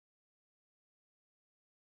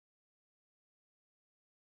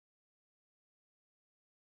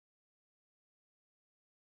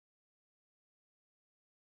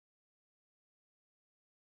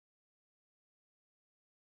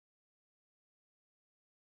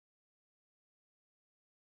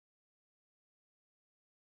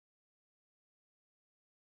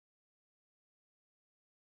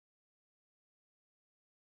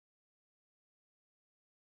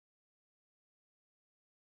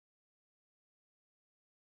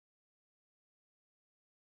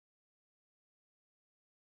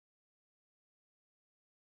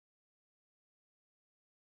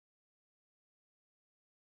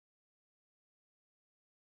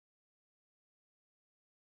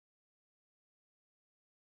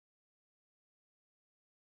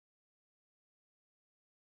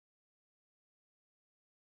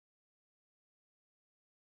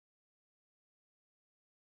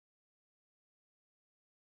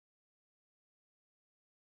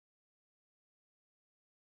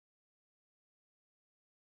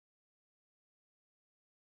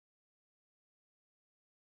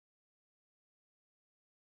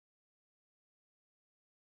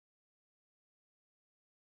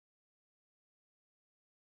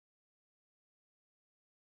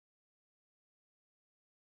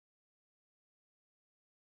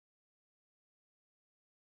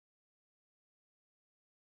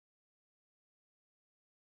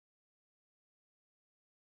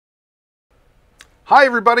Hi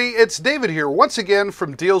everybody, it's David here once again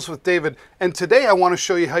from Deals with David, and today I want to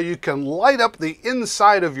show you how you can light up the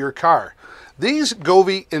inside of your car. These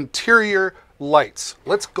Govee interior lights.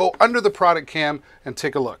 Let's go under the product cam and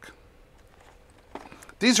take a look.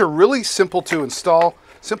 These are really simple to install.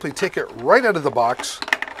 Simply take it right out of the box,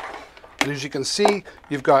 and as you can see,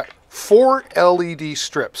 you've got 4 LED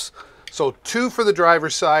strips. So 2 for the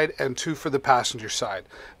driver's side and 2 for the passenger side.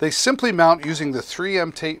 They simply mount using the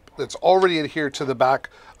 3M tape that's already adhered to the back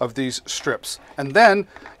of these strips. And then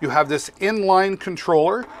you have this inline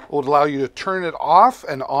controller. It will allow you to turn it off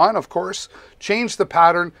and on, of course, change the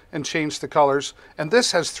pattern and change the colors. And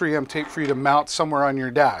this has 3M tape for you to mount somewhere on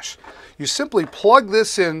your dash. You simply plug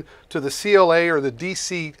this in to the CLA or the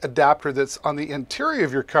DC adapter that's on the interior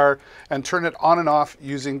of your car and turn it on and off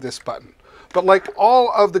using this button. But like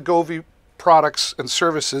all of the Govee products and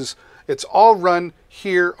services, it's all run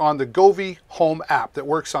here on the Govee Home app that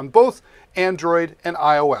works on both Android and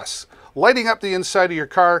iOS. Lighting up the inside of your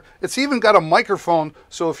car, it's even got a microphone,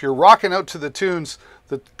 so if you're rocking out to the tunes,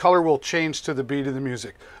 the color will change to the beat of the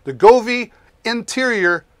music. The Govee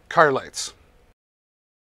interior car lights.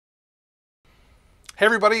 Hey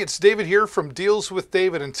everybody, it's David here from Deals with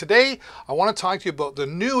David, and today I want to talk to you about the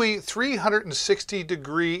NUI 360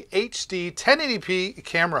 degree HD 1080p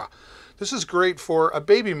camera. This is great for a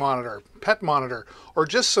baby monitor, pet monitor, or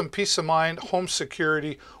just some peace of mind, home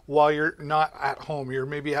security while you're not at home. You're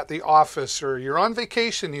maybe at the office or you're on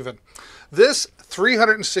vacation even. This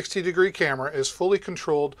 360 degree camera is fully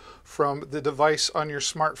controlled from the device on your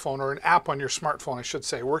smartphone, or an app on your smartphone, I should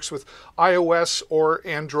say. It works with iOS or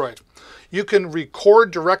Android. You can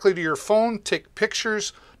record directly to your phone, take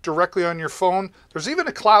pictures directly on your phone. There's even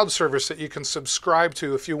a cloud service that you can subscribe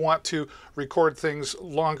to if you want to record things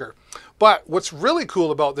longer. But what's really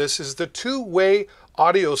cool about this is the two-way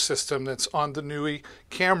audio system that's on the NUI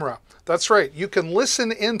camera. That's right, you can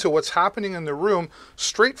listen into what's happening in the room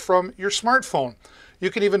straight from your smartphone. You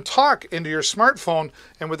can even talk into your smartphone,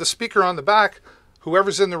 and with a speaker on the back,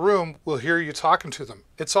 whoever's in the room will hear you talking to them.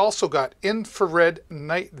 It's also got infrared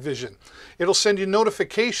night vision. It'll send you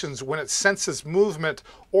notifications when it senses movement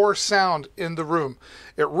or sound in the room.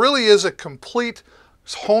 It really is a complete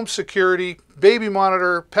home security, baby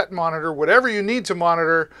monitor, pet monitor, whatever you need to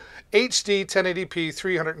monitor, HD 1080p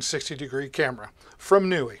 360 degree camera from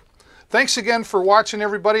NUI. Thanks again for watching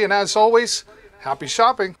everybody, and as always, happy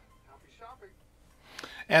shopping.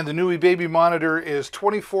 And the NUI baby monitor is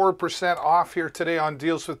 24% off here today on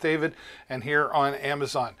Deals with David and here on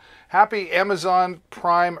Amazon. Happy Amazon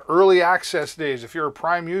Prime early access days. If you're a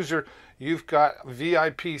Prime user, you've got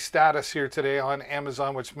VIP status here today on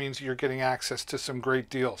Amazon, which means you're getting access to some great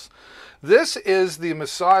deals. This is the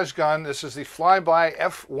massage gun. This is the Flyby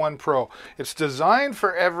F1 Pro. It's designed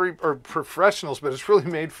for professionals, but it's really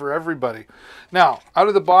made for everybody. Now, out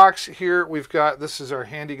of the box here, we've got, this is our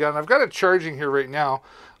handy gun. I've got it charging here right now.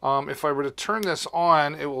 If I were to turn this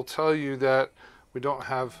on, it will tell you that we've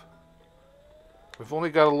only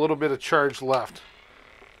got a little bit of charge left.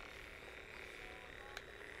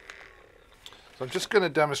 I'm just going to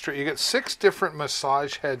demonstrate. You get 6 different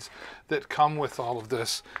massage heads that come with all of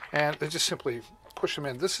this, and they just simply push them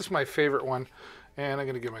in. This is my favorite one, and I'm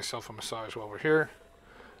going to give myself a massage while we're here.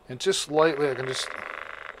 And just lightly, I can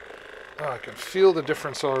feel the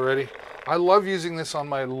difference already. I love using this on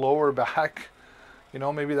my lower back. You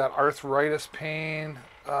know, maybe that arthritis pain.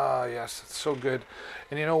 Yes, it's so good.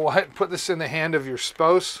 And you know what? Put this in the hand of your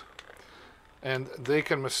spouse, and they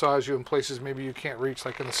can massage you in places maybe you can't reach,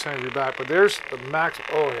 like in the center of your back. But there's the max.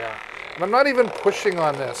 Oh yeah. And I'm not even pushing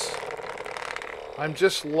on this. I'm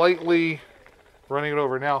just lightly running it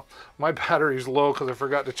over. Now, my battery's low because I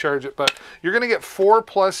forgot to charge it, but you're going to get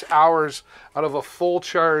 4+ hours out of a full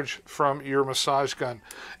charge from your massage gun.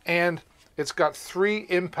 And it's got 3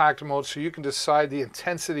 impact modes, so you can decide the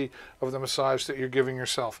intensity of the massage that you're giving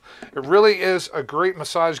yourself. It really is a great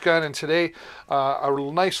massage gun, and today a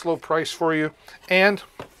nice low price for you, and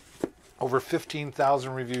over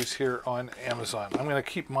 15,000 reviews here on Amazon. I'm going to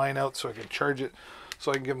keep mine out so I can charge it,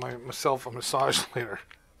 so I can give myself a massage later.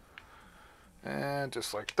 And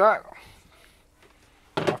just like that,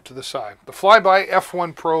 off to the side. The Flyby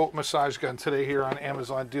F1 Pro massage gun today here on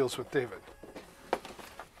Amazon Deals with David.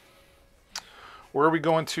 Where are we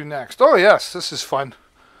going to next? Oh yes, this is fun.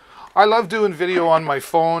 I love doing video on my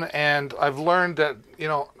phone, and I've learned that, you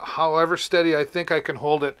know, however steady I think I can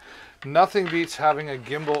hold it, nothing beats having a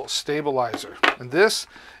gimbal stabilizer. And this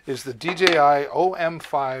is the DJI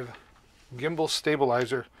OM5 gimbal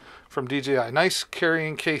stabilizer from DJI. Nice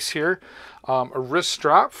carrying case here. A wrist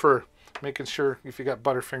strap for making sure if you got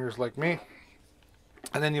butterfingers like me.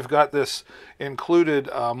 And then you've got this included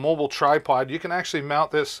mobile tripod. You can actually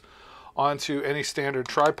mount this onto any standard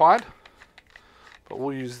tripod, but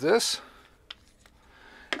we'll use this.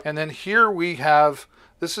 And then here we have,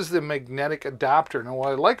 this is the magnetic adapter. Now what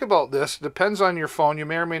I like about this, depends on your phone, you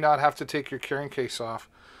may or may not have to take your carrying case off,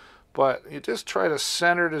 but you just try to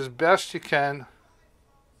center it as best you can.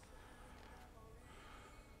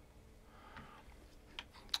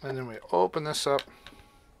 And then we open this up.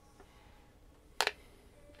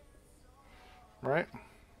 Right?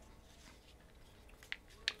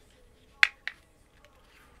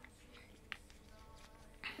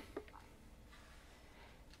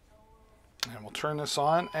 And we'll turn this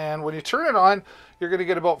on, and when you turn it on, you're going to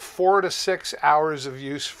get about 4 to 6 hours of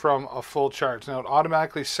use from a full charge. Now it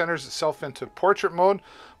automatically centers itself into portrait mode,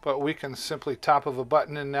 but we can simply tap of a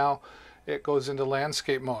button and now it goes into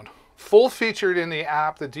landscape mode. Full featured in the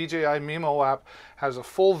app, the DJI Mimo app has a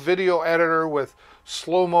full video editor with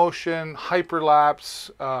slow motion, hyperlapse,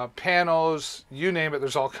 panos, you name it.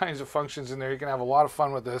 There's all kinds of functions in there. You can have a lot of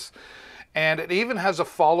fun with this. And it even has a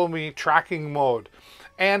follow me tracking mode,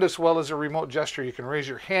 and as well as a remote gesture. You can raise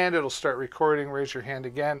your hand, it'll start recording, raise your hand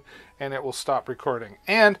again, and it will stop recording.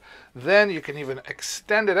 And then you can even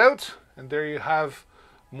extend it out, and there you have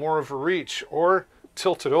more of a reach, or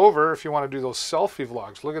tilt it over if you want to do those selfie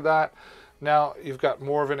vlogs. Look at that. Now you've got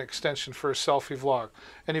more of an extension for a selfie vlog.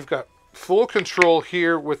 And you've got full control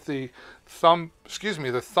here with the thumb,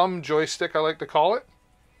 the thumb joystick, I like to call it.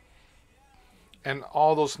 And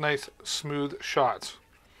all those nice smooth shots.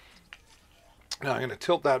 Now I'm going to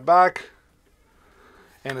tilt that back,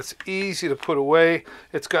 and it's easy to put away.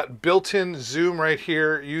 It's got built-in zoom right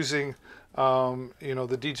here using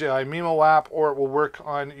the DJI Mimo app, or it will work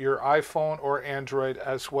on your iPhone or Android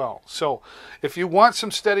as well. So if you want some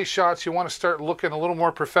steady shots, you want to start looking a little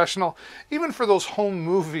more professional, even for those home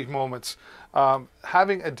movie moments,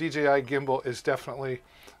 having a DJI gimbal is definitely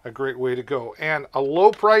a great way to go. And a low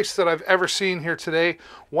price that I've ever seen here today,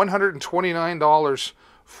 $129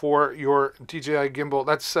 for your DJI gimbal.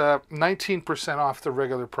 That's 19% off the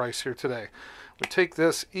regular price here today. We take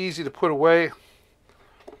this, easy to put away,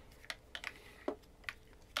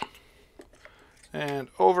 and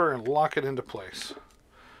over and lock it into place.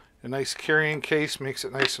 A nice carrying case makes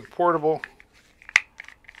it nice and portable.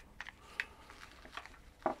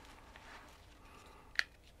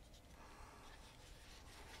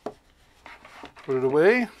 Put it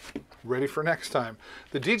away, ready for next time.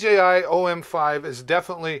 The DJI OM5 is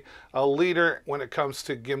definitely a leader when it comes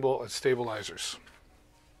to gimbal and stabilizers.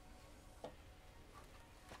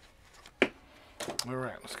 All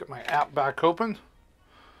right, let's get my app back open.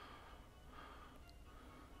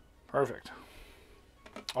 Perfect.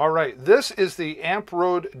 All right, this is the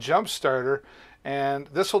AmpRoad Jump Starter, and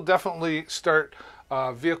this will definitely start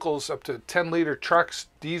vehicles up to 10-liter trucks,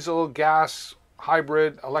 diesel, gas,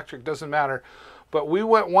 hybrid, electric, doesn't matter. But we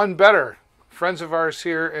went one better. Friends of ours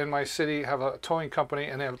here in my city have a towing company,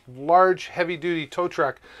 and they have a large, heavy-duty tow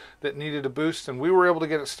truck that needed a boost, and we were able to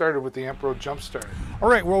get it started with the AmpRoad Jump Starter. All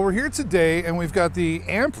right, well, we're here today, and we've got the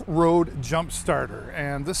AmpRoad Jump Starter,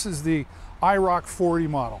 and this is the IROC 40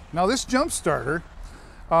 model. Now this jump starter,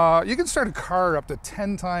 you can start a car up to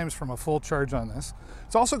 10 times from a full charge on this.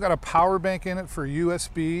 It's also got a power bank in it for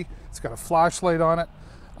USB. It's got a flashlight on it.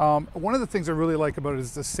 One of the things I really like about it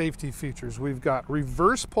is the safety features. We've got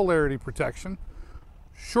reverse polarity protection,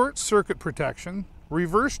 short circuit protection,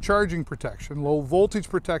 reverse charging protection, low voltage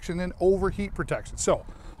protection, and overheat protection. So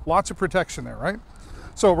lots of protection there, right?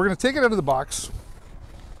 So we're going to take it out of the box.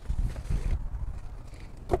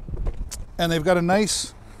 And they've got a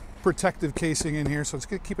nice protective casing in here, so it's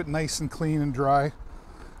going to keep it nice and clean and dry.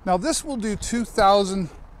 Now this will do 2,000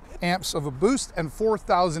 amps of a boost and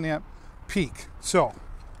 4,000 amp peak. So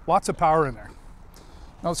lots of power in there.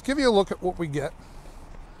 Now let's give you a look at what we get.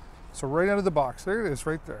 So right out of the box, there it is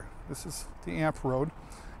right there. This is the AmpRoad.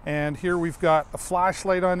 And here we've got a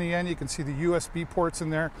flashlight on the end. You can see the USB ports in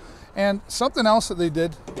there. And something else that they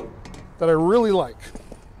did that I really like.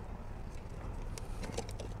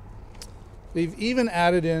 They've even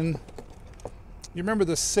added in, you remember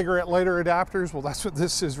the cigarette lighter adapters? Well, that's what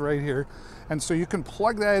this is right here. And so you can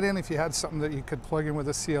plug that in if you had something that you could plug in with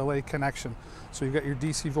a CLA connection. So you've got your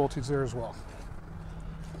DC voltage there as well.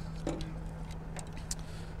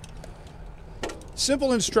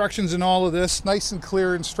 Simple instructions in all of this, nice and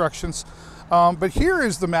clear instructions. But here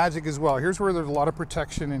is the magic as well. Here's where there's a lot of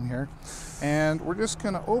protection in here. And we're just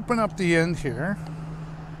gonna open up the end here.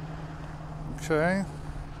 Okay.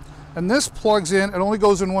 And this plugs in, it only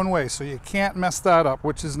goes in one way, so you can't mess that up,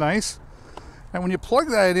 which is nice. And when you plug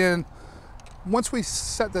that in, once we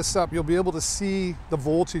set this up, you'll be able to see the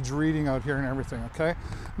voltage reading out here and everything, okay?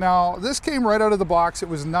 Now, this came right out of the box. It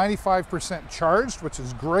was 95% charged, which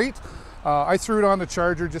is great. I threw it on the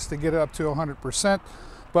charger just to get it up to 100%.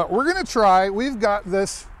 But we're gonna try, we've got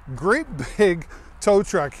this great big tow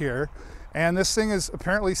truck here, and this thing is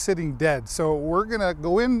apparently sitting dead. So we're gonna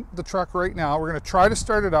go in the truck right now. We're gonna try to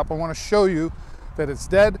start it up. I wanna show you that it's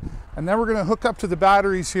dead, and then we're gonna hook up to the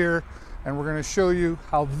batteries here, and we're gonna show you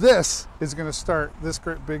how this is gonna start this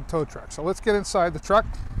great big tow truck. So let's get inside the truck.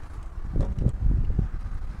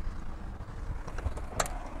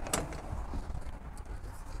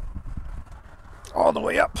 All the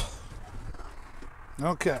way up.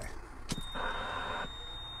 Okay.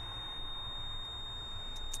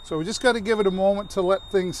 So we just got to give it a moment to let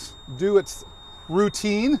things do its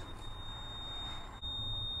routine.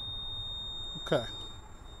 Okay.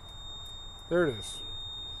 There it is.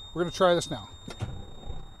 We're going to try this now.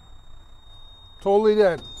 Totally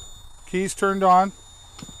dead. Keys turned on.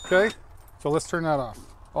 Okay. So let's turn that off.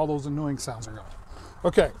 All those annoying sounds are gone.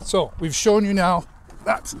 Okay. So we've shown you now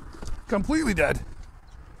that's completely dead.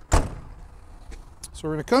 So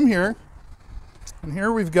we're going to come here, and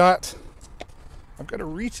here we've got, I've got to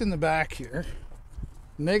reach in the back here,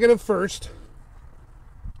 negative first,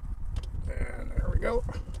 and there we go.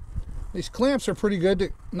 These clamps are pretty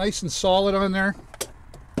good, nice and solid on there.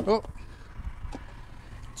 Oh,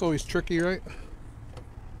 it's always tricky, right?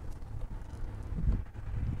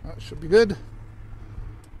 That should be good.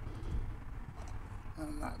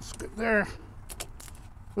 And that's good there.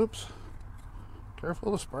 Oops, careful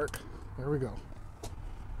of the spark. There we go.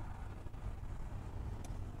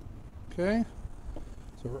 Okay,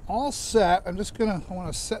 so we're all set. I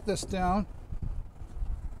want to set this down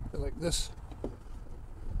like this.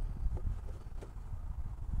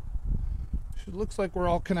 Looks like we're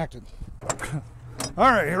all connected.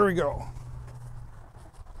 All right, here we go.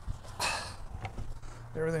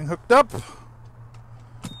 Everything hooked up.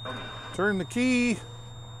 Turn the key.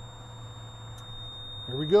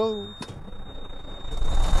 Here we go.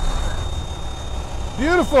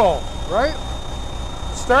 Beautiful, right?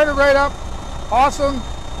 Started right up. Awesome,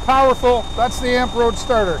 powerful. That's the Amp Road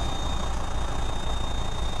starter.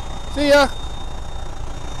 See ya.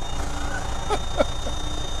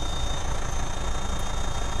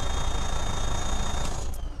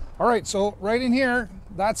 All right, so right in here,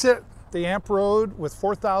 that's it. The Amp Road with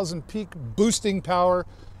 4,000 peak boosting power,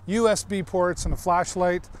 USB ports, and a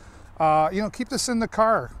flashlight. Keep this in the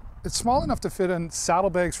car. It's small enough to fit in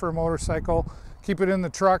saddlebags for a motorcycle. Keep it in the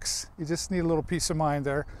trucks. You just need a little peace of mind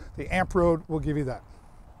there. The Amp Road will give you that.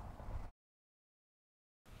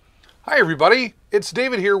 Hi everybody, it's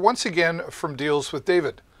David here once again from Deals with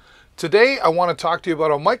David. Today I want to talk to you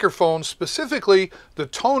about a microphone, specifically the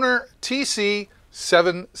Tonor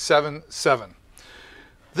TC777.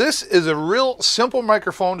 This is a real simple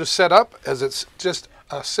microphone to set up, as it's just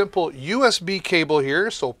a simple USB cable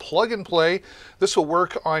here, so plug and play. This will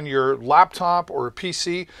work on your laptop or a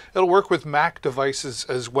PC. It'll work with Mac devices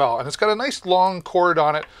as well, and it's got a nice long cord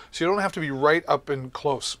on it, so you don't have to be right up and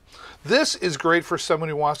close. This is great for someone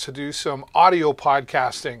who wants to do some audio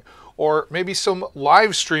podcasting, or maybe some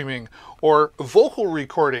live streaming, or vocal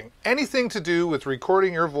recording, anything to do with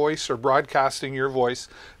recording your voice or broadcasting your voice.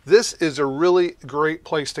 This is a really great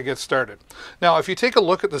place to get started. Now, if you take a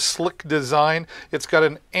look at the slick design, it's got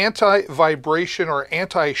an anti-vibration or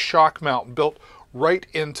anti-shock mount built right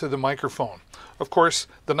into the microphone. Of course,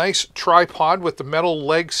 the nice tripod with the metal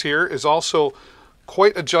legs here is also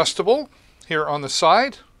quite adjustable here on the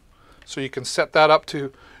side, so you can set that up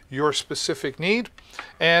to your specific need.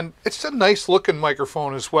 And it's a nice looking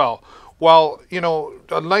microphone as well. While,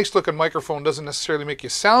 a nice looking microphone doesn't necessarily make you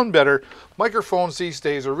sound better, microphones these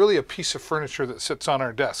days are really a piece of furniture that sits on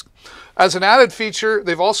our desk. As an added feature,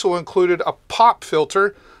 they've also included a pop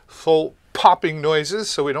filter, full popping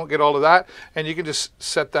noises, so we don't get all of that, and you can just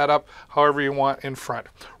set that up however you want in front.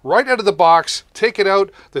 Right out of the box, take it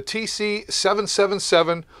out, the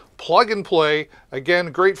TC777, plug and play.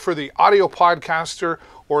 Again, great for the audio podcaster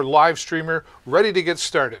or live streamer, ready to get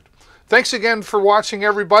started. Thanks again for watching,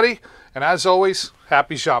 everybody, and as always,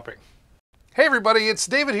 happy shopping. Hey everybody, it's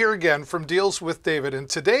David here again from Deals with David, and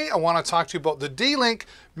today I want to talk to you about the D-Link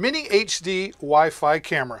Mini HD Wi-Fi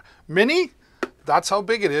camera. Mini? That's how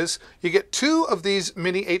big it is. You get 2 of these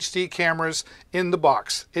Mini HD cameras in the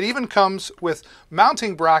box. It even comes with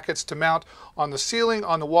mounting brackets to mount on the ceiling,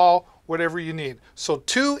 on the wall, whatever you need. So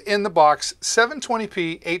 2 in the box,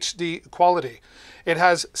 720p HD quality. It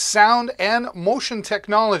has sound and motion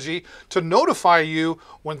technology to notify you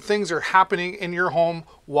when things are happening in your home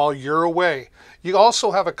while you're away. You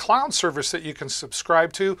also have a cloud service that you can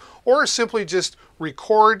subscribe to, or simply just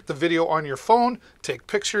record the video on your phone, take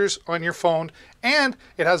pictures on your phone, and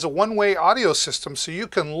it has a one-way audio system so you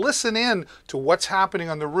can listen in to what's happening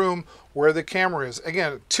on the room where the camera is.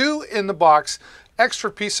 Again, 2 in the box,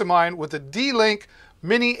 extra peace of mind with a D-Link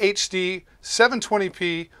Mini HD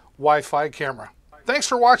 720p Wi-Fi camera. Thanks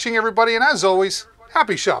for watching, everybody, and as always,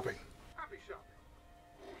 happy shopping.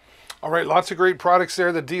 All right, lots of great products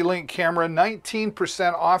there. The D-Link camera,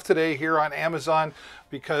 19% off today here on Amazon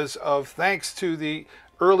because of, thanks to the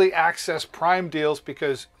early access Prime deals.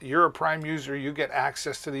 Because you're a Prime user, you get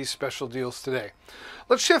access to these special deals today.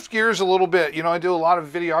 Let's shift gears a little bit. You know, I do a lot of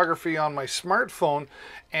videography on my smartphone,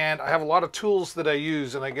 and I have a lot of tools that I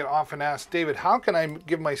use, and I get often asked, David, how can I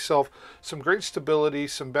give myself some great stability,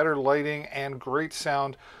 some better lighting, and great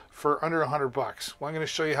sound for under $100? Well, I'm going to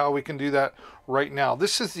show you how we can do that right now.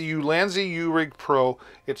 This is the Ulanzi U-Rig Pro.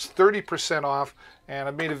 It's 30% off, and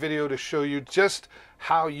I made a video to show you just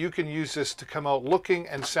how you can use this to come out looking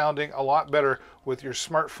and sounding a lot better with your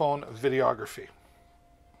smartphone videography.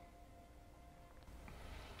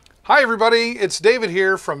 Hi everybody, it's David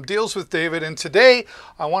here from Deals with David, and today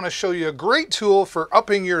I want to show you a great tool for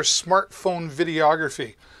upping your smartphone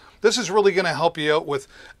videography. This is really going to help you out with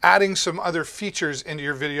adding some other features into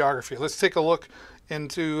your videography. Let's take a look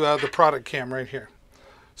into the product cam right here.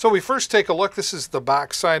 So we first take a look. This is the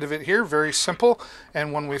back side of it here, very simple.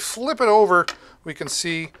 And when we flip it over, we can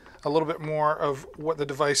see a little bit more of what the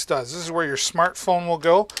device does. This is where your smartphone will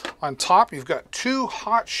go. On top, you've got 2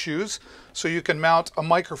 hot shoes, so you can mount a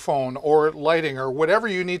microphone or lighting or whatever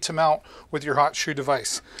you need to mount with your hot shoe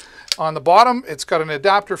device. On the bottom, it's got an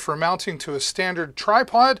adapter for mounting to a standard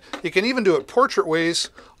tripod. You can even do it portrait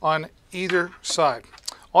ways on either side.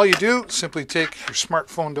 All you do, simply take your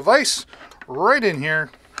smartphone device right in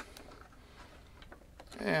here,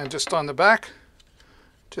 and just on the back,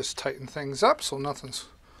 just tighten things up so nothing's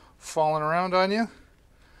falling around on you.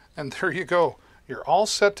 And there you go. You're all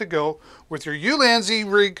set to go with your Ulanzi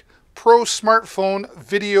Rig Pro smartphone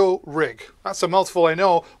video rig. That's a mouthful, I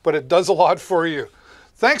know, but it does a lot for you.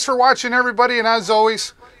 Thanks for watching, everybody, and as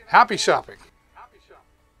always, happy shopping.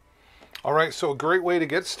 All right, so a great way to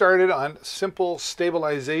get started on simple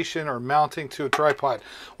stabilization or mounting to a tripod.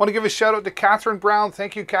 I want to give a shout out to Catherine Brown.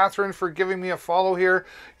 Thank you, Catherine, for giving me a follow here.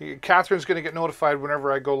 Catherine's going to get notified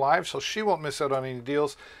whenever I go live, so she won't miss out on any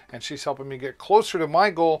deals, and she's helping me get closer to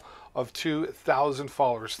my goal of 2,000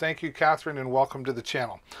 followers. Thank you, Catherine, and welcome to the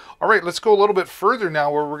channel. All right, let's go a little bit further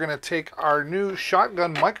now, where we're going to take our new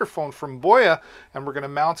shotgun microphone from Boya, and we're going to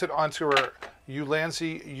mount it onto our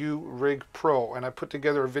Ulanzi U-Rig Pro, and I put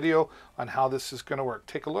together a video on how this is going to work.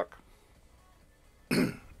 Take a look.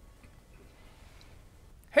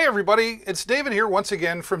 Hey everybody, it's David here once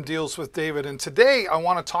again from Deals with David, and today I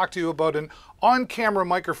want to talk to you about an on-camera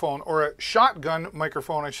microphone, or a shotgun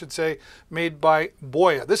microphone I should say, made by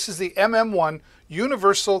Boya. This is the MM1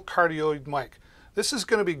 Universal Cardioid Mic. This is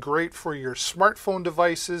going to be great for your smartphone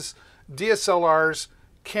devices, DSLRs,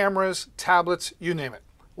 cameras, tablets, you name it.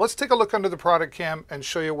 Let's take a look under the product cam and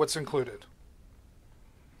show you what's included.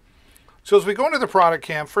 So as we go into the product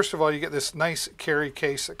cam, first of all, you get this nice carry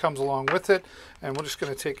case that comes along with it, and we're just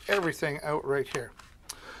going to take everything out right here.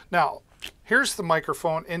 Now, here's the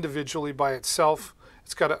microphone individually by itself.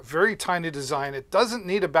 It's got a very tiny design. It doesn't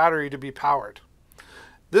need a battery to be powered.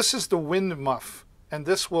 This is the wind muff, and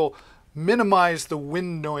this will minimize the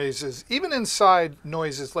wind noises, even inside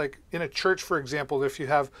noises, like in a church, for example. If you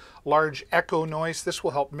have large echo noise, this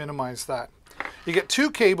will help minimize that. You get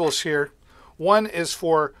 2 cables here. One is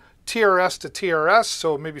for TRS to TRS,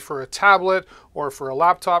 so maybe for a tablet or for a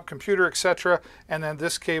laptop, computer, etc. And then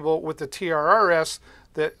this cable with the TRRS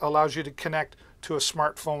that allows you to connect to a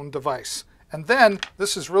smartphone device. And then,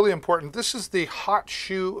 this is really important, this is the hot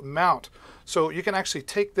shoe mount. So you can actually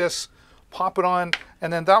take this, pop it on,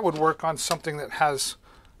 and then that would work on something that has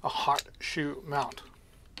a hot shoe mount.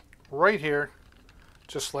 Right here,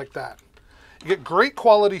 just like that. You get great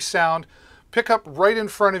quality sound. Pick up right in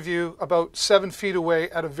front of you, about 7 feet away,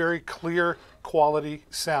 at a very clear quality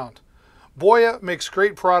sound. Boya makes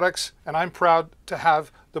great products, and I'm proud to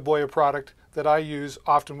have the Boya product that I use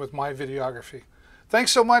often with my videography.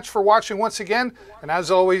 Thanks so much for watching once again, and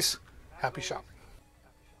as always, happy shopping.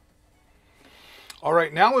 All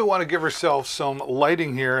right, now we want to give ourselves some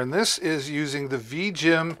lighting here, and this is using the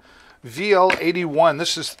VGIM VL81.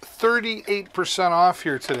 This is 38% off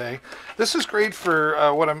here today. This is great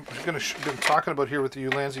for what I'm going to been talking about here with the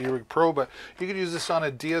Ulanzi Urig Pro, but you could use this on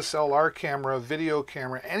a DSLR camera, video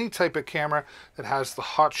camera, any type of camera that has the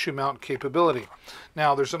hot shoe mount capability.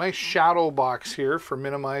 Now, there's a nice shadow box here for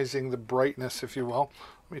minimizing the brightness, if you will.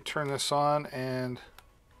 Let me turn this on, and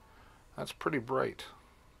that's pretty bright.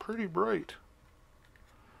 Pretty bright.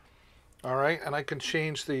 All right, and I can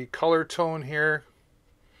change the color tone here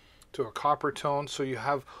to a copper tone, so you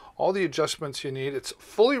have all the adjustments you need. It's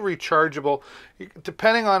fully rechargeable.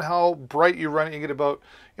 Depending on how bright you run it, you get about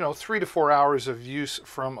 3 to 4 hours of use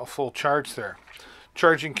from a full charge there.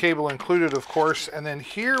 Charging cable included, of course. And then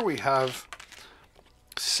here we have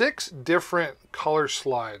 6 different color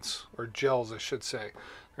slides, or gels I should say.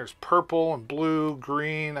 There's purple and blue,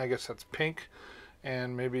 green, I guess that's pink,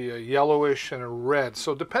 and maybe a yellowish and a red.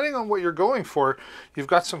 So depending on what you're going for, you've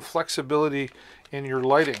got some flexibility in your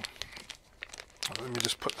lighting. Let me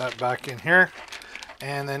just put that back in here.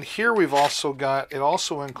 And then here we've also got, it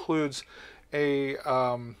also includes a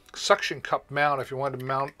suction cup mount. If you wanted to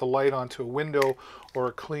mount the light onto a window or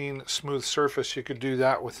a clean, smooth surface, you could do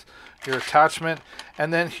that with your attachment.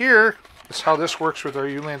 And then here is how this works with our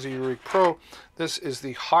Ulanzi Urig Pro. This is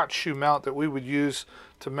the hot shoe mount that we would use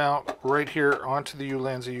to mount right here onto the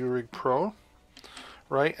Ulanzi Urig Pro,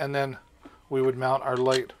 right? And then we would mount our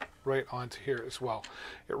light right onto here as well.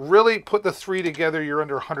 It really, put the 3 together, you're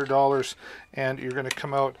under $100, and you're going to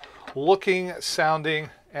come out looking,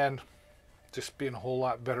 sounding, and just being a whole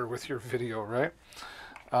lot better with your video, right?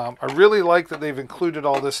 I really like that they've included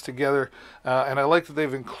all this together, and I like that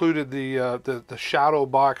they've included the shadow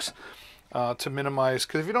box to minimize,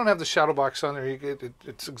 because if you don't have the shadow box on there,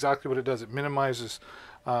 it's exactly what it does. It minimizes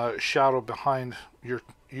shadow behind you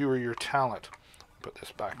or your talent. Put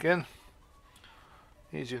this back in.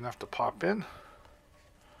 Easy enough to pop in.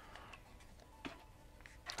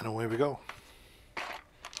 And away we go.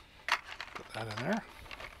 Put that in there.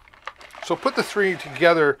 So put the 3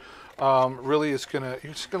 together, really is you're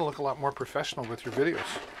just gonna look a lot more professional with your videos.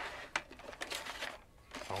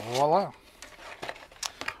 Voila.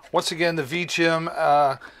 Once again, the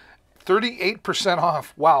VGym, 38%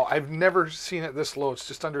 off. Wow, I've never seen it this low. It's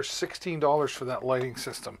just under $16 for that lighting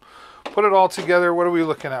system. Put it all together, what are we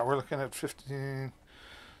looking at? We're looking at 15,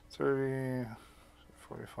 30,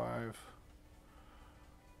 45.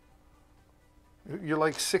 You're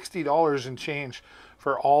like $60 and change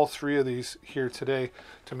for all 3 of these here today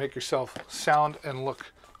to make yourself sound and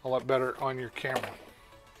look a lot better on your camera.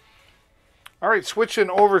 All right,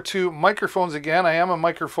 switching over to microphones again. I am a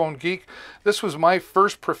microphone geek. This was my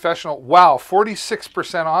first professional. Wow,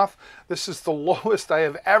 46% off. This is the lowest I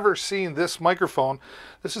have ever seen this microphone.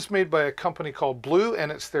 This is made by a company called Blue,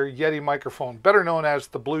 and it's their Yeti microphone, better known as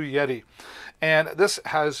the Blue Yeti. And this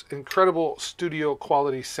has incredible studio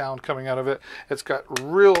quality sound coming out of it. It's got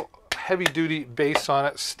real heavy-duty bass on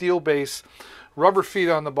it, steel bass, rubber feet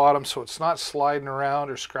on the bottom, so it's not sliding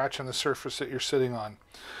around or scratching the surface that you're sitting on.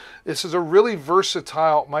 This is a really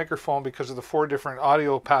versatile microphone because of the 4 different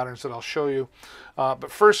audio patterns that I'll show you.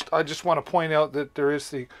 But first, I just want to point out that there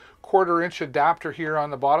is the 1/4-inch adapter here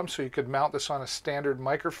on the bottom, so you could mount this on a standard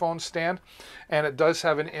microphone stand. And it does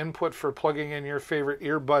have an input for plugging in your favorite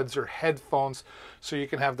earbuds or headphones, so you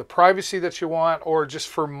can have the privacy that you want, or just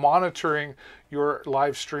for monitoring your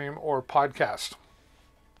live stream or podcast.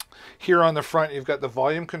 Here on the front, you've got the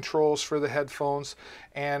volume controls for the headphones,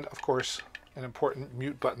 and of course, an important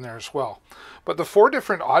mute button there as well. But the 4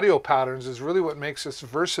 different audio patterns is really what makes this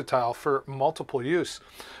versatile for multiple use.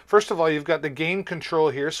 First of all, you've got the gain control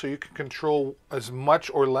here, so you can control as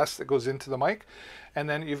much or less that goes into the mic. And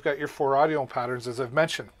then you've got your 4 audio patterns, as I've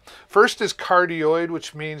mentioned. First is cardioid,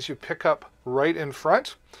 which means you pick up right in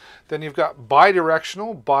front. Then you've got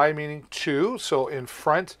bidirectional, bi meaning 2, so in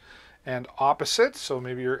front and opposite, so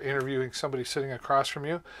maybe you're interviewing somebody sitting across from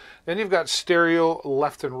you. Then you've got stereo,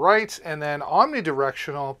 left and right, and then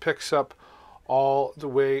omnidirectional picks up all the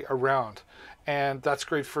way around. And that's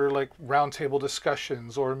great for like roundtable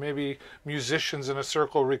discussions, or maybe musicians in a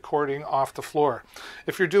circle recording off the floor.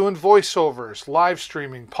 If you're doing voiceovers, live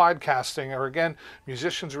streaming, podcasting, or again,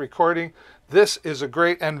 musicians recording, this is a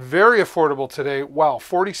great and very affordable today. Wow,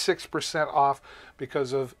 46% off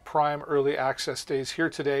because of Prime Early Access Days here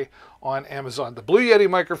today on Amazon. The Blue Yeti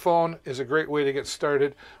microphone is a great way to get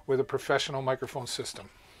started with a professional microphone system.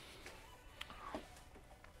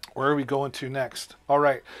 Where are we going to next? All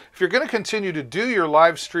right, if you're going to continue to do your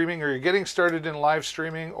live streaming, or you're getting started in live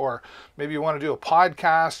streaming, or maybe you want to do a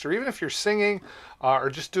podcast, or even if you're singing or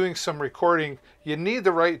just doing some recording, you need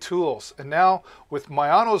the right tools. And now with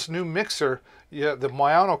Mayano's new mixer, Yeah, the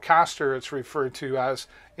Mayano Caster, it's referred to as.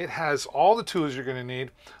 It has all the tools you're going to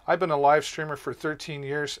need. I've been a live streamer for 13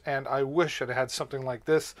 years, and I wish I'd had something like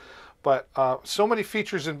this. But so many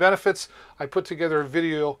features and benefits. I put together a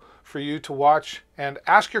video for you to watch, and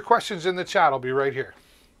ask your questions in the chat. I'll be right here.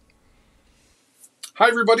 Hi,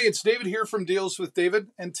 everybody. It's David here from Deals with David,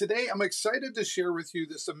 and today I'm excited to share with you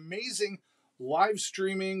this amazing live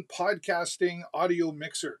streaming, podcasting, audio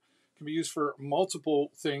mixer. Can be used for multiple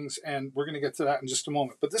things, and we're going to get to that in just a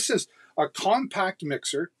moment. But this is a compact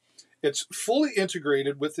mixer. It's fully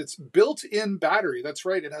integrated with its built-in battery. That's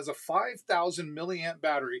right, it has a 5,000 milliamp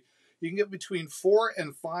battery. You can get between 4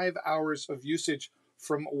 and 5 hours of usage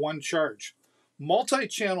from one charge.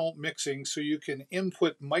 Multi-channel mixing, so you can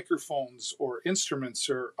input microphones or instruments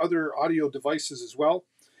or other audio devices as well.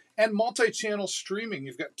 And multi-channel streaming.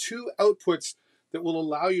 You've got two outputs that will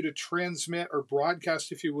allow you to transmit or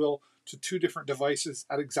broadcast, if you will, to two different devices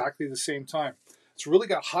at exactly the same time. It's really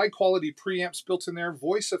got high quality preamps built in there,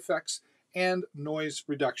 voice effects, and noise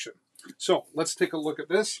reduction. So let's take a look at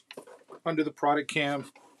this under the product cam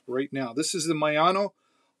right now. This is the Mayano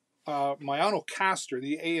Caster,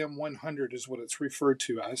 the AM100 is what it's referred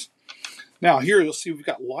to as. Now here you'll see we've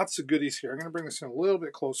got lots of goodies here. I'm going to bring this in a little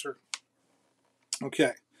bit closer.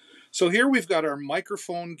 Okay, so here we've got our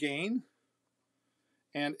microphone gain,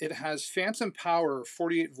 and it has phantom power,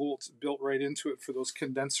 48 volts built right into it for those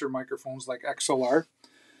condenser microphones like XLR.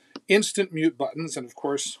 Instant mute buttons, and of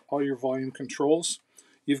course all your volume controls.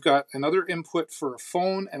 You've got another input for a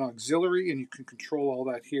phone and auxiliary, and you can control all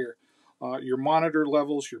that here. Your monitor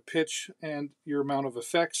levels, your pitch, and your amount of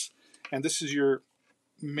effects. And this is your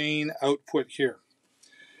main output here.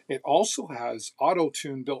 It also has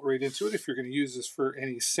auto-tune built right into it if you're going to use this for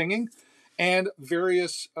any singing, and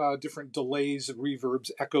various different delays,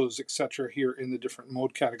 reverbs, echoes, etc. here in the different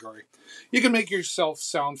mode category. You can make yourself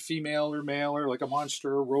sound female or male or like a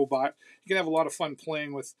monster or robot. You can have a lot of fun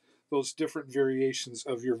playing with those different variations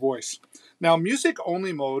of your voice. Now, music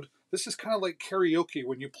only mode, this is kind of like karaoke.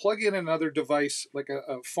 When you plug in another device, like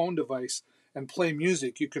a phone device, and play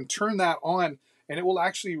music, you can turn that on and it will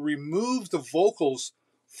actually remove the vocals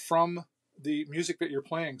from the music that you're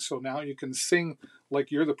playing. So now you can sing like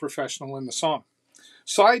you're the professional in the song.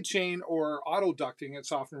 Sidechain or auto ducting,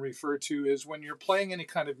 it's often referred to, is when you're playing any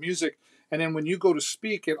kind of music, and then when you go to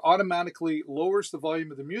speak, it automatically lowers the volume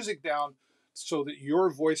of the music down so that your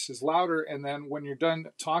voice is louder, and then when you're done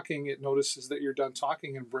talking, it notices that you're done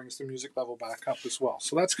talking and brings the music level back up as well.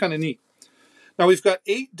 So that's kind of neat. Now we've got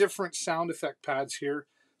 8 different sound effect pads here.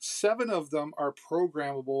 7 of them are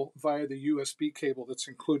programmable via the USB cable that's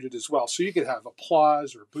included as well. So you could have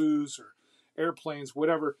applause or boos or airplanes,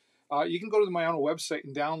 whatever. You can go to the Mayano website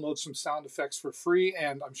and download some sound effects for free,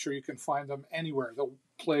 and I'm sure you can find them anywhere. They'll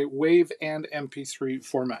play WAV and MP3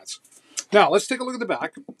 formats. Now let's take a look at the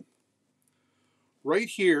back. Right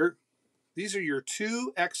here, these are your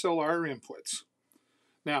 2 XLR inputs.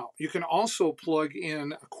 Now, you can also plug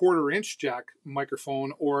in a 1/4-inch jack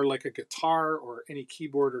microphone, or like a guitar or any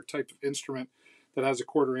keyboard or type of instrument that has a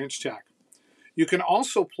 1/4-inch jack. You can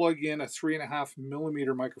also plug in a 3.5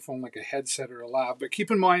 millimeter microphone like a headset or a lab, but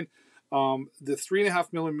keep in mind the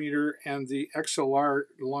 3.5 millimeter and the XLR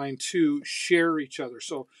line 2 share each other.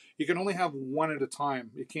 So you can only have one at a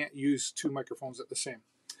time. You can't use 2 microphones at the same.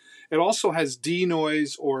 It also has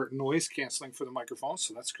denoise or noise canceling for the microphone,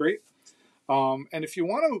 so that's great. And if you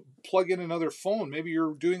want to plug in another phone, maybe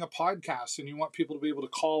you're doing a podcast and you want people to be able to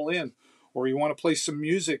call in, or you want to play some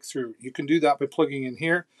music through, you can do that by plugging in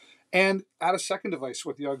here, and add a second device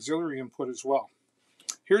with the auxiliary input as well.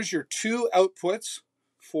 Here's your 2 outputs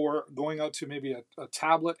for going out to maybe a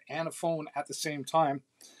tablet and a phone at the same time.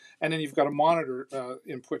 And then you've got a monitor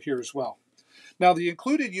input here as well. Now, the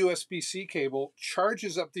included USB-C cable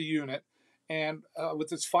charges up the unit, and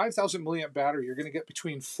with its 5,000 milliamp battery, you're going to get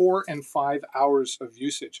between 4 and 5 hours of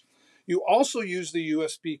usage. You also use the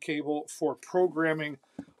USB cable for programming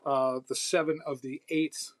the 7 of the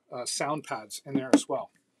 8 sound pads in there as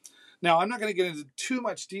well. Now, I'm not going to get into too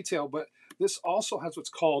much detail, but this also has what's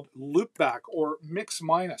called loopback or mix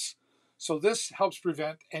minus. So this helps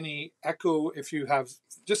prevent any echo if you have,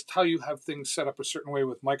 just how you have things set up a certain way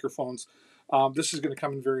with microphones. This is going to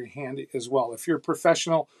come in very handy as well. If you're a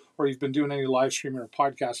professional or you've been doing any live streaming or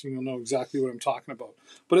podcasting, you'll know exactly what I'm talking about.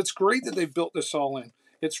 But it's great that they've built this all in.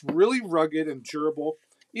 It's really rugged and durable,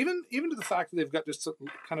 even to the fact that they've got just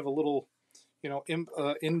kind of a little,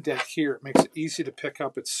 indent here. It makes it easy to pick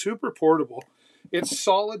up. It's super portable. It's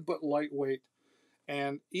solid but lightweight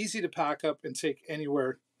and easy to pack up and take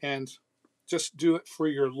anywhere, and just do it for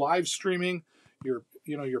your live streaming, your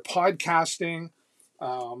podcasting,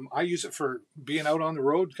 I use it for being out on the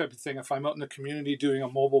road type of thing. If I'm out in the community doing a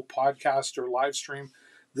mobile podcast or live stream,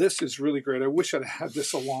 this is really great. I wish I'd had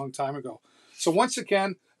this a long time ago. So once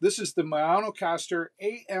again, this is the Maonocaster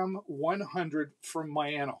AM100 from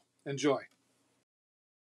Mayano. Enjoy.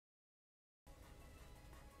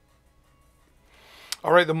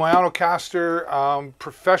 All right, the Maonocaster,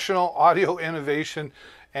 professional audio innovation,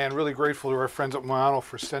 and really grateful to our friends at Mayano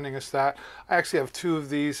for sending us that. I actually have 2 of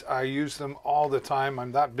these. I use them all the time.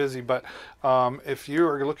 I'm that busy, but if you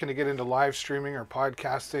are looking to get into live streaming or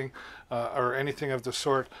podcasting or anything of the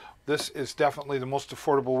sort, this is definitely the most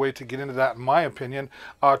affordable way to get into that, in my opinion.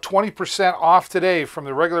 20% off today from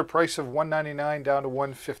the regular price of $199 down to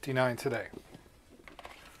 $159 today.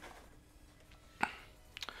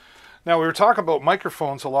 Now, we were talking about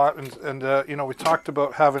microphones a lot, and you know, we talked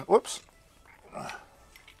about having, whoops.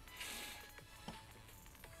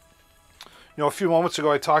 You know, a few moments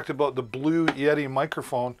ago, I talked about the Blue Yeti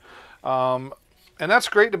microphone, and that's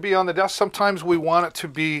great to be on the desk. Sometimes we want it to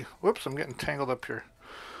be, whoops, I'm getting tangled up here,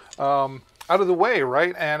 out of the way,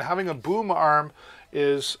 right? And having a boom arm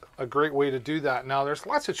is a great way to do that. Now, there's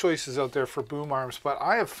lots of choices out there for boom arms, but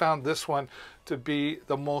I have found this one to be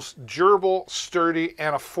the most durable, sturdy,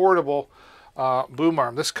 and affordable boom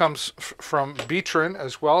arm. This comes from Beatron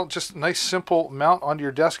as well. Just a nice, simple mount onto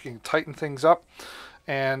your desk. You can tighten things up.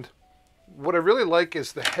 And what I really like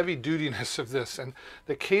is the heavy dutiness of this, and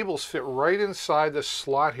the cables fit right inside the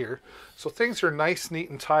slot here. So things are nice, neat,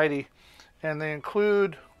 and tidy. And they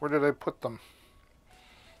include, where did I put them?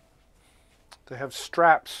 They have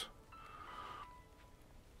straps.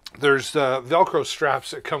 There's Velcro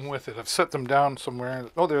straps that come with it. I've set them down somewhere.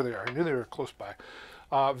 Oh, there they are. I knew they were close by.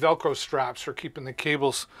 Velcro straps for keeping the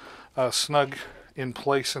cables snug in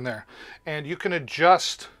place in there. And you can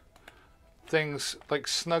adjust things, like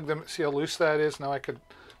snug them. See how loose that is? Now I could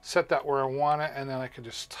set that where I want it, and then I could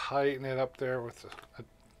just tighten it up there with a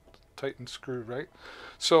tightened screw, right?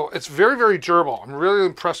 So it's very, very durable. I'm really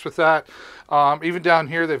impressed with that. Even down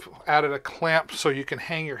here, they've added a clamp so you can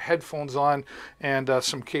hang your headphones on, and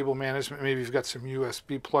some cable management. Maybe you've got some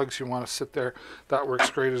USB plugs you want to sit there. That works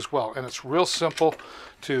great as well. And it's real simple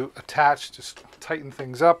to attach, just tighten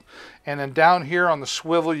things up. And then down here on the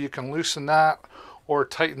swivel, you can loosen that or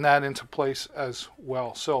tighten that into place as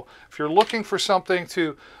well. So if you're looking for something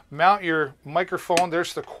to mount your microphone,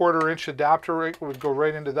 there's the 1/4-inch adapter, right? Would go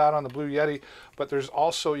right into that on the Blue Yeti. But there's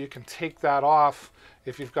also, you can take that off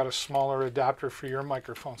if you've got a smaller adapter for your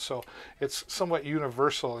microphone. So it's somewhat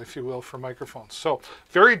universal, if you will, for microphones. So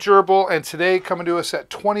very durable, and today coming to us at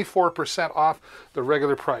 24% off the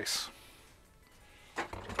regular price.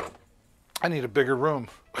 I need a bigger room.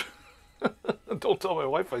 Don't tell my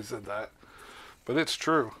wife I said that, but it's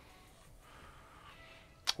true.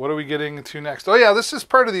 What are we getting into next? Oh yeah, this is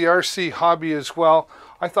part of the RC hobby as well.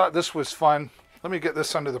 I thought this was fun. Let me get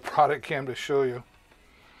this under the product cam to show you.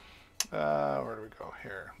 Where do we go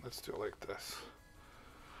here? Let's do it like this.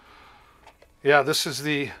 Yeah, this is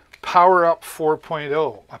the PowerUp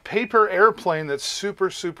 4.0, a paper airplane that's super,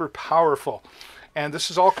 super powerful. And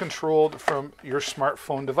this is all controlled from your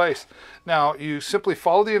smartphone device. Now, you simply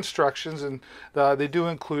follow the instructions, and they do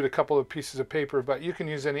include a couple of pieces of paper, but you can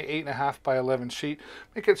use any 8.5 by 11 sheet.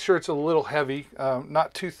 Make sure it's a little heavy,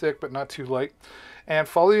 not too thick, but not too light. And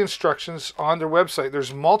follow the instructions on their website.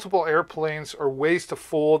 There's multiple airplanes or ways to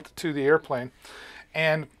fold to the airplane.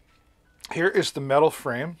 And here is the metal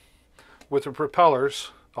frame with the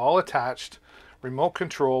propellers all attached, remote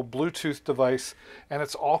control, Bluetooth device, and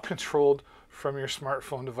it's all controlled from your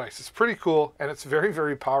smartphone device. It's pretty cool, and it's very,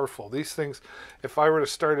 very powerful. These things, if I were to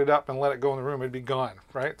start it up and let it go in the room, it'd be gone,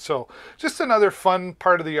 right? So just another fun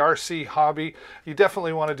part of the RC hobby. You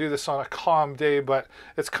definitely want to do this on a calm day, but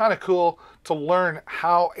it's kind of cool to learn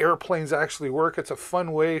how airplanes actually work. It's a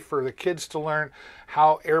fun way for the kids to learn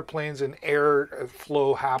how airplanes and air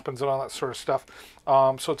flow happens and all that sort of stuff.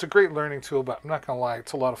 So it's a great learning tool, but I'm not gonna lie,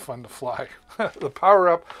 it's a lot of fun to fly. The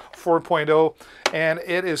PowerUp 4.0, and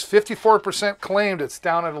it is 54% claimed. It's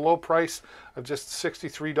down at a low price of just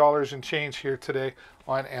 $63 and change here today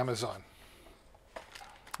on Amazon.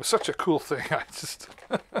 It's such a cool thing.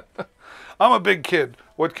 I'm a big kid.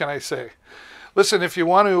 What can I say? Listen, if you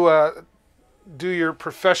want to do your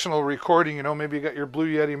professional recording, you know, maybe you got your Blue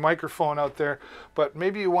Yeti microphone out there, but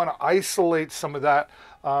maybe you want to isolate some of that.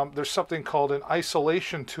 There's something called an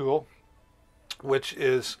isolation tool, which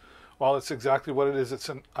is, well, it's exactly what it is. It's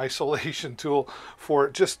an isolation tool for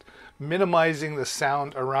just minimizing the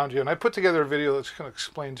sound around you. And I put together a video that's going to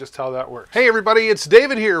explain just how that works. Hey everybody, it's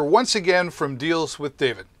David here once again from Deals with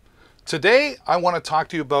David. Today I want to talk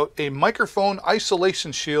to you about a microphone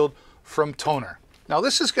isolation shield from Tonor. Now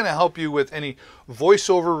this is going to help you with any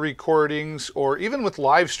voiceover recordings or even with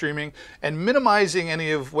live streaming and minimizing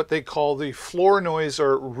any of what they call the floor noise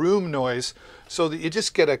or room noise so that you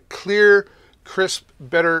just get a clear, crisp,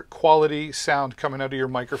 better quality sound coming out of your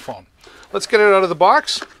microphone. Let's get it out of the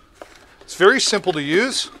box. It's very simple to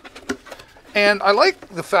use. And I like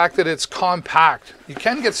the fact that it's compact. You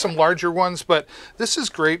can get some larger ones, but this is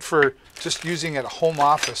great for just using at a home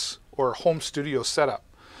office or a home studio setup.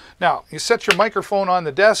 Now, you set your microphone on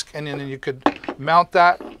the desk and then you could mount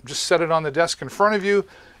that, just set it on the desk in front of you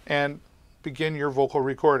and begin your vocal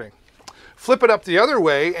recording. Flip it up the other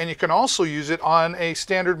way and you can also use it on a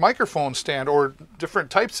standard microphone stand or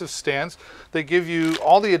different types of stands. They give you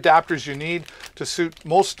all the adapters you need to suit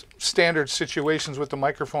most standard situations with the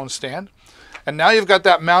microphone stand. And now you've got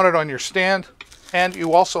that mounted on your stand, and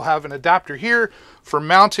you also have an adapter here for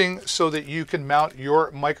mounting so that you can mount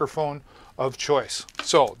your microphone of choice.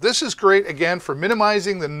 So this is great, again, for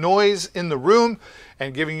minimizing the noise in the room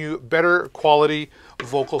and giving you better quality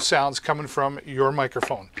vocal sounds coming from your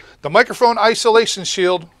microphone. The Microphone Isolation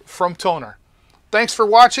Shield from Tonor. Thanks for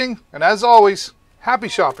watching, and as always, happy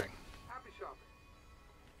shopping.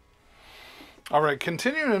 All right,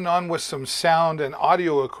 continuing on with some sound and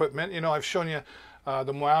audio equipment. You know, I've shown you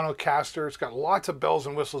the Moyano Caster. It's got lots of bells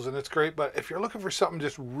and whistles and it's great, but if you're looking for something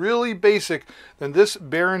just really basic, then this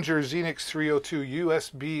Behringer Xenix 302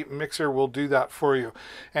 USB mixer will do that for you.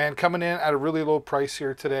 And coming in at a really low price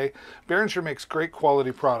here today. Behringer makes great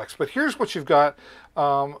quality products, but here's what you've got.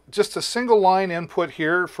 Just a single line input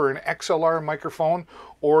here for an XLR microphone,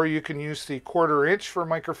 or you can use the 1/4 inch for a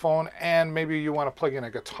microphone, and maybe you want to plug in a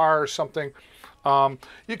guitar or something.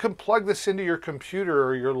 You can plug this into your computer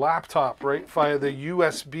or your laptop right via the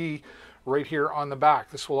USB right here on the back.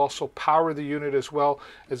 This will also power the unit as well,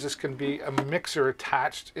 as this can be a mixer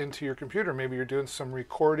attached into your computer. Maybe you're doing some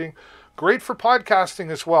recording. Great for podcasting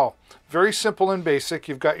as well. Very simple and basic.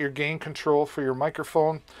 You've got your gain control for your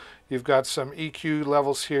microphone. You've got some EQ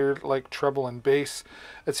levels here like treble and bass.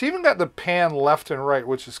 It's even got the pan left and right,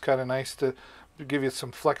 which is kind of nice to give you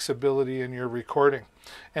some flexibility in your recording.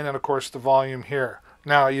 And then of course the volume here.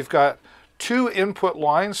 Now you've got 2 input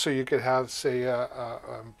lines, so you could have, say,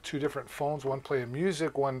 2 different phones, one playing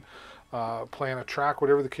music, one playing a track,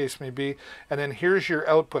 whatever the case may be. And then here's your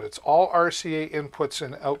output. It's all RCA inputs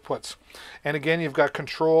and outputs. And again, you've got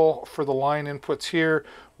control for the line inputs here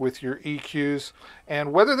with your EQs,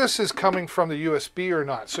 and whether this is coming from the USB or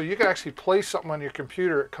not. So you can actually play something on your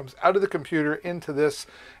computer. It comes out of the computer into this,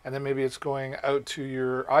 and then maybe it's going out to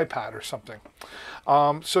your iPad or something.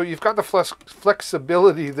 So you've got the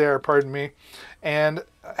flexibility there, pardon me, and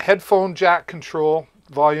headphone jack control,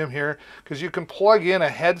 volume here, because you can plug in a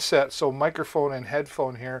headset, so microphone and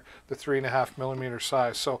headphone here, the 3.5mm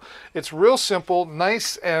size. So it's real simple,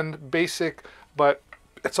 nice and basic, but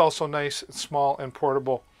it's also nice and small and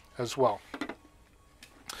portable as well.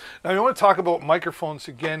 Now I want to talk about microphones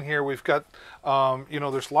again here. We've got, you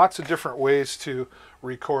know, there's lots of different ways to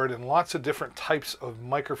record and lots of different types of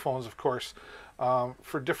microphones, of course,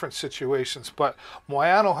 for different situations. But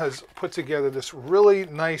Moyano has put together this really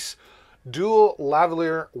nice dual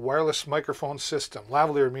lavalier wireless microphone system.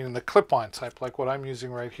 Lavalier meaning the clip-on type, like what I'm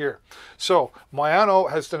using right here. So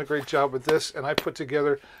Moyano has done a great job with this, and I put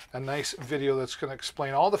together a nice video that's going to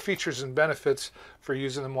explain all the features and benefits for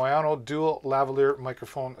using the Moyano dual lavalier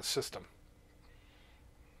microphone system.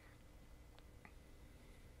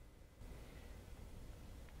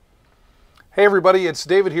 Hey everybody, it's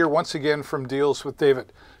David here once again from Deals with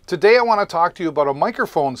David. Today I want to talk to you about a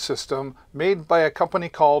microphone system made by a company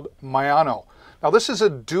called Moyano. Now this is a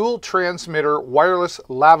dual transmitter wireless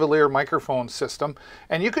lavalier microphone system,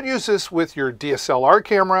 and you can use this with your DSLR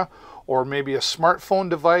camera or maybe a smartphone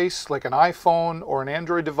device like an iPhone or an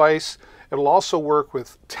Android device. It'll also work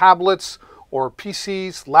with tablets or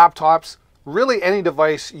PCs, laptops, really any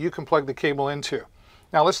device you can plug the cable into.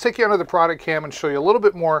 Now let's take you under the product cam and show you a little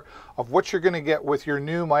bit more of what you're going to get with your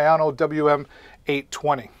new Moyano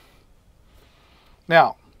WM820.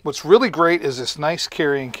 Now, what's really great is this nice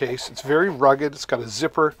carrying case. It's very rugged. It's got a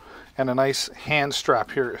zipper and a nice hand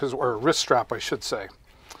strap here, or wrist strap, I should say.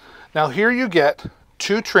 Now here you get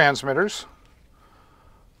 2 transmitters.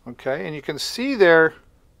 Okay, and you can see there,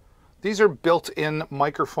 these are built-in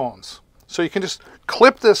microphones. So you can just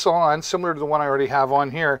clip this on, similar to the one I already have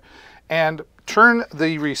on here, and turn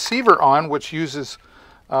the receiver on, which uses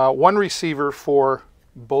one receiver for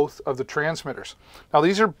both of the transmitters. Now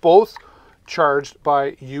these are both charged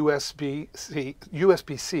by USB-C,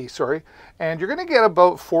 sorry, and you're going to get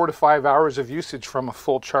about 4 to 5 hours of usage from a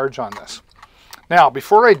full charge on this. Now,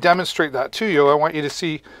 before I demonstrate that to you, I want you to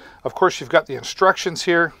see, of course, you've got the instructions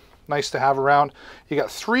here. nice to have around. You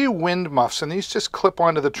got 3 wind muffs, and these just clip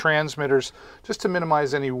onto the transmitters just to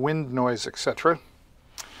minimize any wind noise, etc.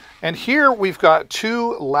 And here we've got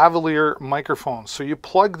 2 lavalier microphones. So you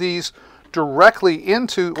plug these directly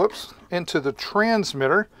into the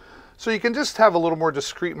transmitter, so you can just have a little more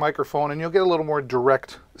discreet microphone and you'll get a little more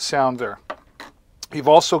direct sound there. You've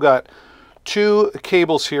also got 2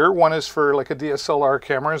 cables here. One is for like a DSLR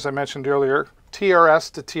camera, as I mentioned earlier,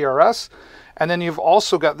 TRS to TRS. And then you've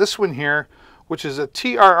also got this one here, which is a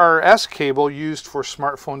TRRS cable used for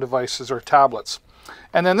smartphone devices or tablets.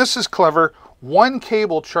 And then this is clever. One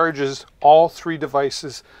cable charges all 3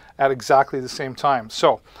 devices at exactly the same time.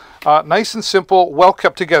 So nice and simple, well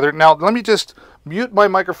kept together. Now let me just mute my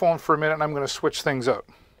microphone for a minute and I'm going to switch things out.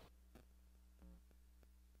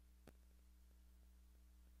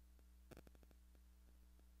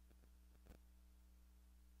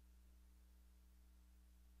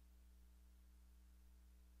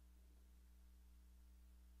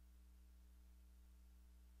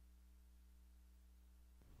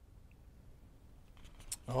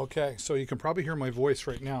 Okay, so you can probably hear my voice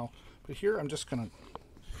right now, but here I'm just going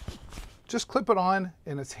to clip it on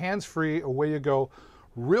and it's hands-free, away you go.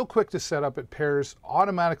 Real quick to set up, it pairs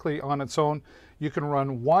automatically on its own. You can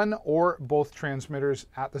run one or both transmitters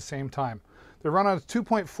at the same time. They run on a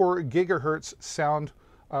 2.4 gigahertz sound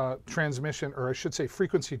transmission, or I should say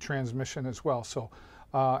frequency transmission as well. So,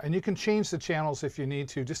 and you can change the channels if you need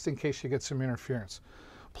to, just in case you get some interference.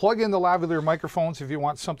 Plug in the lavalier microphones if you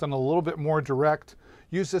want something a little bit more direct.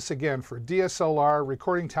 Use this again for DSLR,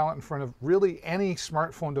 recording talent in front of really any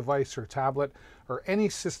smartphone device or tablet or any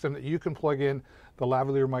system that you can plug in the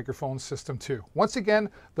lavalier microphone system to. Once again,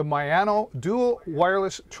 the Mayano dual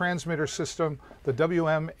wireless transmitter system, the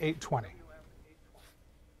WM820.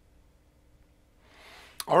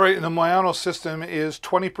 All right, and the Mayano system is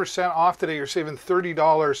 20% off today. You're saving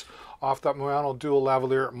 $30 off that Mayano dual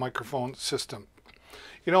lavalier microphone system.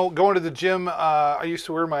 You know, going to the gym, I used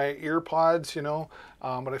to wear my ear pods, you know,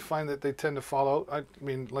 but I find that they tend to fall out. I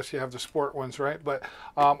mean, unless you have the sport ones, right? But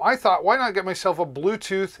I thought, why not get myself a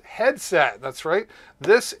Bluetooth headset? That's right.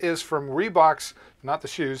 This is from Reebok, not the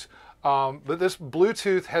shoes, but this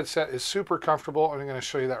Bluetooth headset is super comfortable, and I'm going to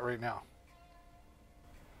show you that right now.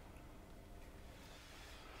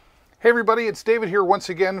 Hey everybody, it's David here once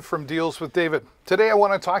again from Deals with David. Today I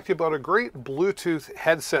want to talk to you about a great Bluetooth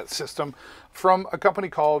headset system from a company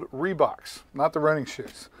called Reebok, not the running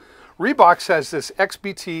shoes. Reebok has this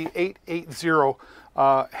XBT880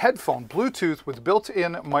 headphone, Bluetooth with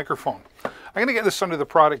built-in microphone. I'm going to get this under the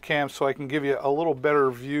product cam so I can give you a little better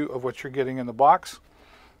view of what you're getting in the box.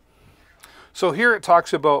 So here it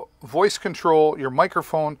talks about voice control, your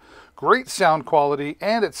microphone, great sound quality,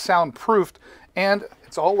 and it's soundproofed, and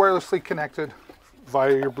it's all wirelessly connected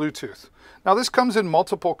via your Bluetooth. Now this comes in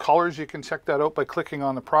multiple colors. You can check that out by clicking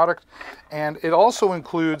on the product. And it also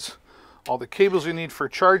includes all the cables you need for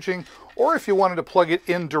charging, or if you wanted to plug it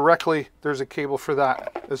in directly, there's a cable for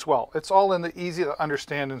that as well. It's all in the easy to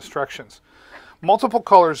understand instructions. Multiple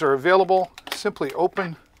colors are available. Simply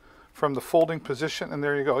open from the folding position, and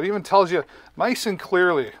there you go. It even tells you nice and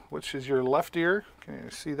clearly which is your left ear. Can you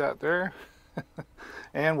see that there?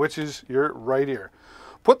 And which is your right ear.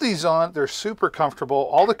 Put these on, they're super comfortable.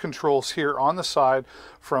 All the controls here on the side,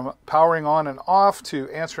 from powering on and off to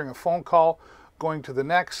answering a phone call, going to the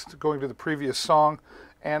next, going to the previous song,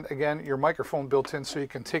 and again, your microphone built in so you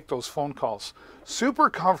can take those phone calls. Super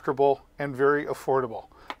comfortable and very affordable.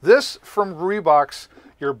 This from Reebok,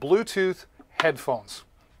 your Bluetooth headphones.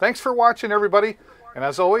 Thanks for watching, everybody, and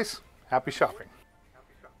as always, happy shopping.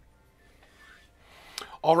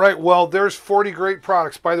 All right, well, there's 40 great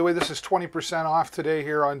products. By the way, this is 20% off today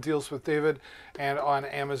here on Deals with David and on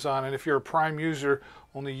Amazon. And if you're a Prime user,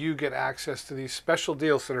 only you get access to these special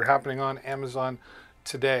deals that are happening on Amazon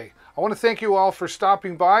today. I want to thank you all for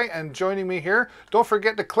stopping by and joining me here. Don't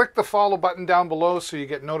forget to click the follow button down below so you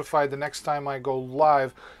get notified the next time I go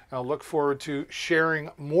live. And I'll look forward to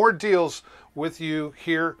sharing more deals with you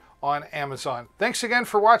here on Amazon. Thanks again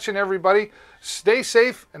for watching, everybody. Stay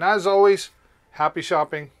safe, and as always, happy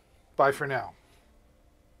shopping. Bye for now.